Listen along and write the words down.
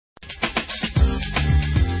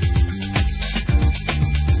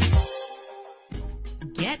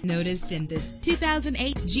get noticed in this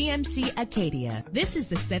 2008 GMC Acadia. This is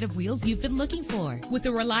the set of wheels you've been looking for, with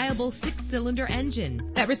a reliable 6-cylinder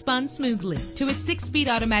engine that responds smoothly to its 6-speed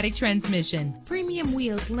automatic transmission. Premium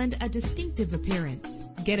wheels lend a distinctive appearance.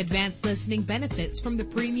 Get advanced listening benefits from the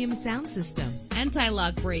premium sound system.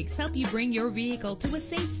 Anti-lock brakes help you bring your vehicle to a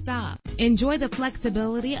safe stop. Enjoy the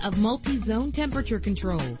flexibility of multi-zone temperature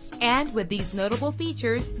controls. And with these notable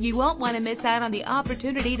features, you won't want to miss out on the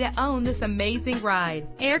opportunity to own this amazing ride.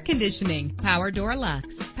 Air conditioning, power door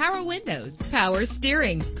locks, power windows, power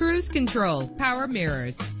steering, cruise control, power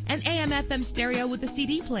mirrors, an AM/FM stereo with a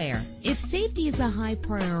CD player. If safety is a high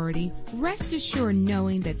priority, rest assured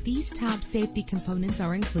knowing that these top safety components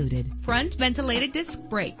are included: front ventilated disc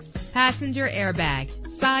brakes, passenger airbag,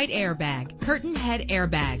 side airbag, curtain head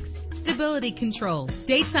airbags, stability control,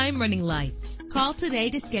 daytime running lights. Call today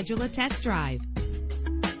to schedule a test drive.